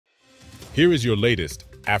Here is your latest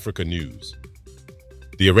Africa news.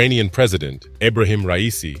 The Iranian President, Ebrahim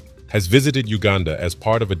Raisi, has visited Uganda as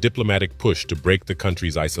part of a diplomatic push to break the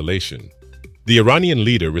country's isolation. The Iranian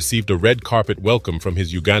leader received a red carpet welcome from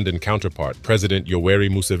his Ugandan counterpart, President Yoweri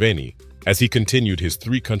Museveni, as he continued his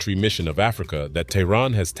three-country mission of Africa that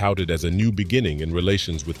Tehran has touted as a new beginning in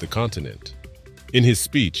relations with the continent. In his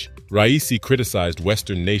speech, Raisi criticized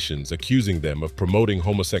Western nations, accusing them of promoting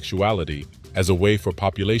homosexuality as a way for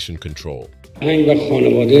population control.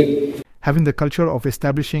 Having the culture of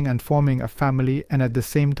establishing and forming a family and at the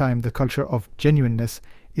same time the culture of genuineness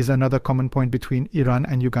is another common point between Iran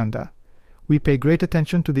and Uganda. We pay great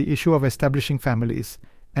attention to the issue of establishing families,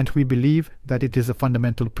 and we believe that it is a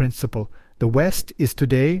fundamental principle. The West is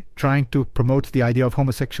today trying to promote the idea of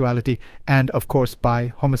homosexuality, and of course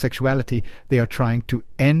by homosexuality they are trying to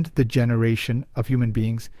end the generation of human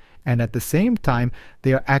beings, and at the same time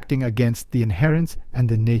they are acting against the inherence and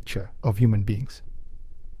the nature of human beings.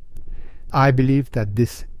 I believe that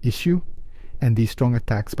this issue and these strong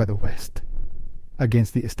attacks by the West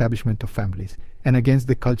against the establishment of families and against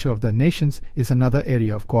the culture of the nations is another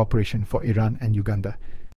area of cooperation for Iran and Uganda.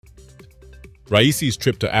 Raisi's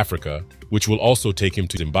trip to Africa, which will also take him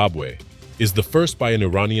to Zimbabwe, is the first by an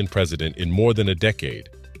Iranian president in more than a decade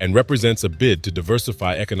and represents a bid to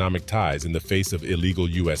diversify economic ties in the face of illegal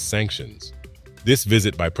U.S. sanctions. This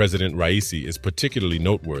visit by President Raisi is particularly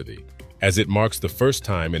noteworthy, as it marks the first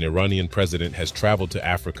time an Iranian president has traveled to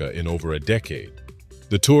Africa in over a decade.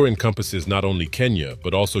 The tour encompasses not only Kenya,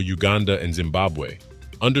 but also Uganda and Zimbabwe,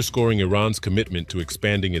 underscoring Iran's commitment to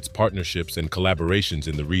expanding its partnerships and collaborations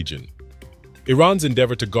in the region. Iran's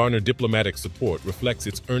endeavor to garner diplomatic support reflects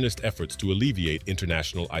its earnest efforts to alleviate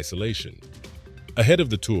international isolation. Ahead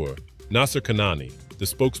of the tour, Nasser Kanani, the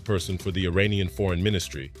spokesperson for the Iranian Foreign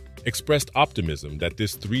Ministry, expressed optimism that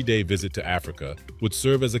this three-day visit to Africa would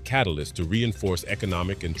serve as a catalyst to reinforce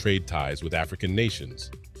economic and trade ties with African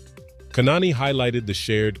nations. Kanani highlighted the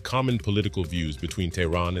shared common political views between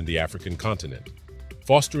Tehran and the African continent,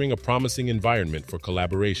 fostering a promising environment for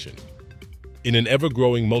collaboration. In an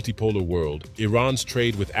ever-growing multipolar world, Iran's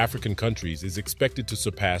trade with African countries is expected to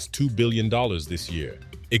surpass $2 billion this year,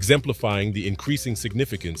 exemplifying the increasing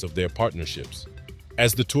significance of their partnerships.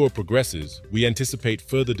 As the tour progresses, we anticipate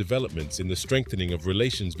further developments in the strengthening of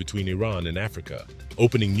relations between Iran and Africa,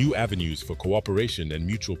 opening new avenues for cooperation and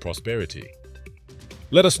mutual prosperity.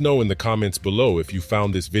 Let us know in the comments below if you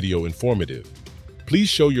found this video informative. Please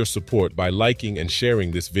show your support by liking and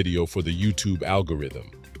sharing this video for the YouTube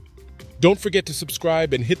algorithm. Don't forget to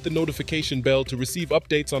subscribe and hit the notification bell to receive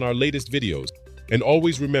updates on our latest videos. And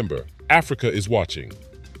always remember, Africa is watching.